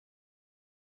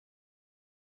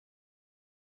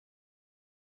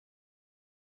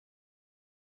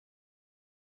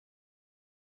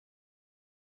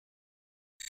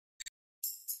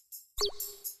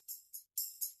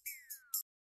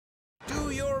Do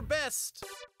your best.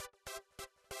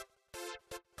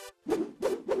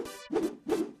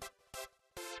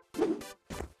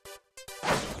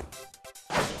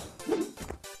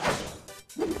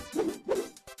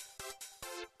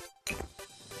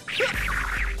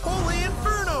 Holy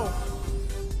Inferno!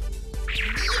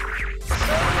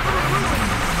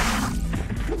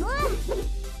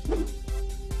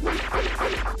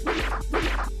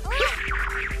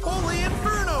 Holy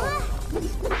Inferno!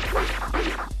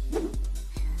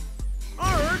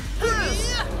 Our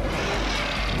Chris!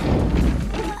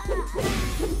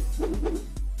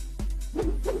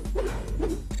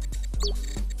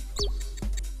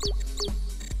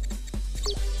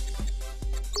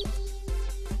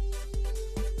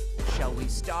 Shall we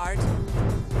start?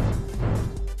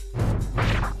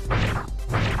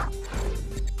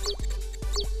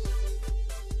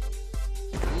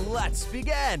 Let's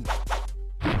begin!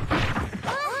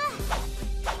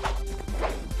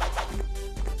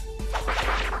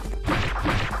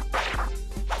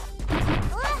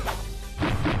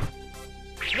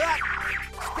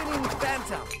 Spinning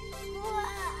Phantom!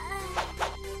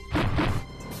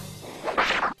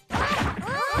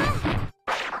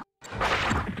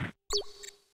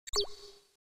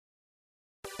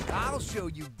 I'll show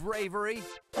you bravery!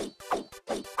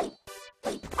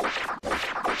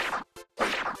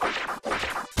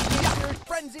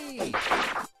 Frenzy!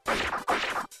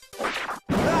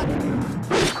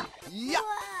 Yeah!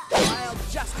 Wild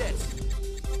Justice!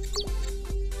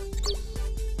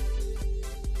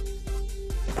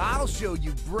 I'll show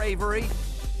you bravery!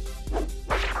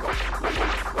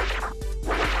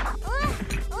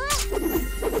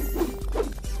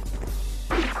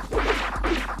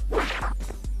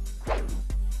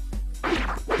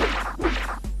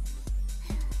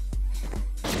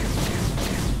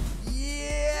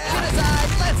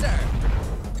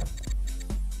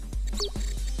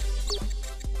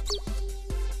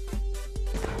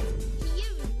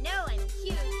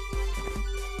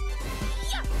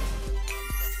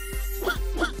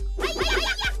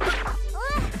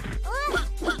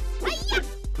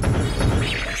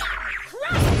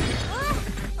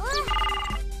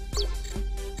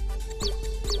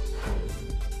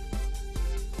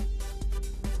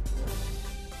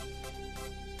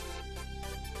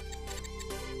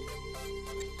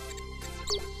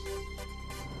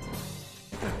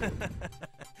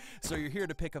 So you're here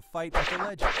to pick a fight with the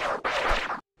legend.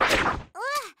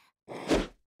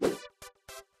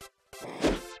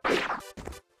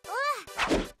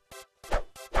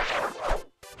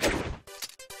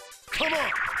 Come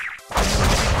on!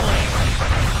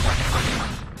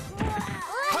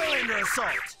 Highlander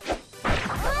Assault!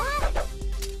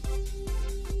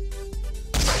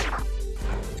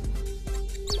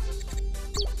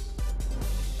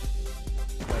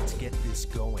 Let's get this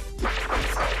going.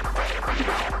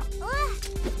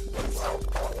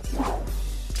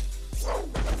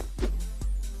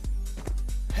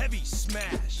 Heavy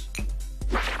Smash!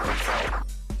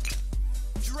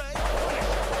 Dread!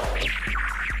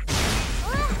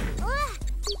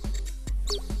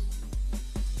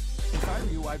 If I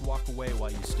were you, I'd walk away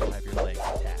while you still have your legs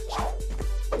attached.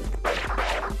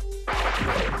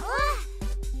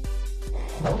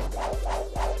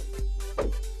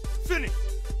 Finish!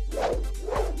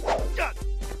 Got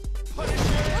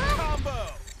Punisher combo!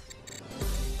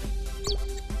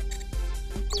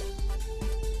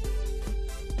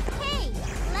 Hey,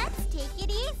 let's take it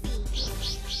easy.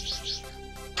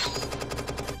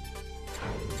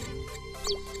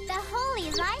 The holy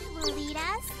light will lead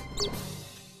us.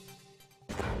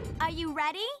 Are you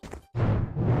ready?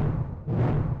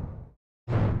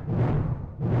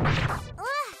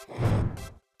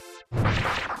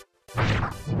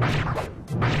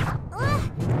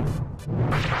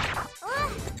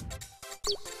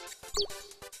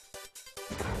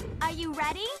 Are you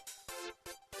ready?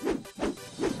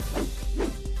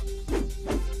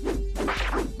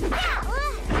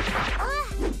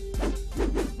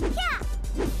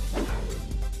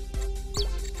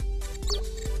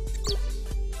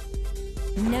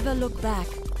 Never look back.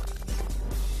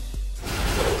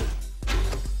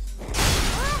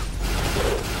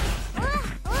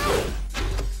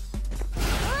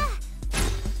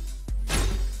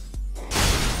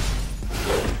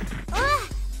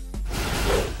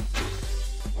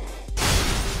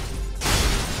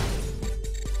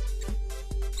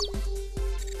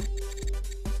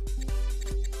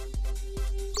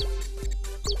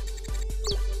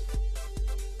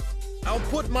 I'll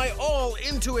put my all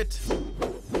into it!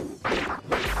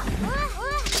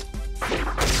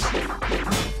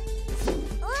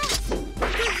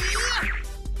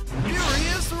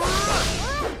 Furious Rush!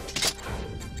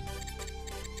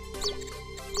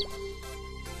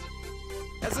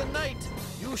 As a knight,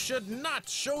 you should not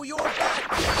show your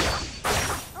back.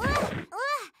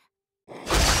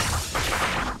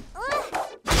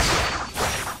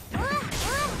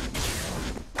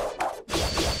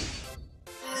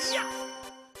 Yeah!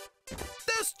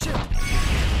 This chip!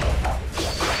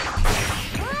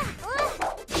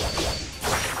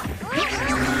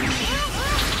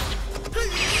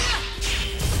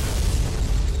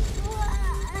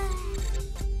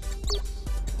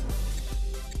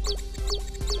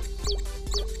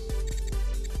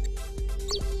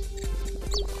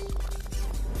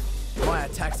 My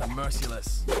attacks are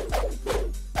merciless.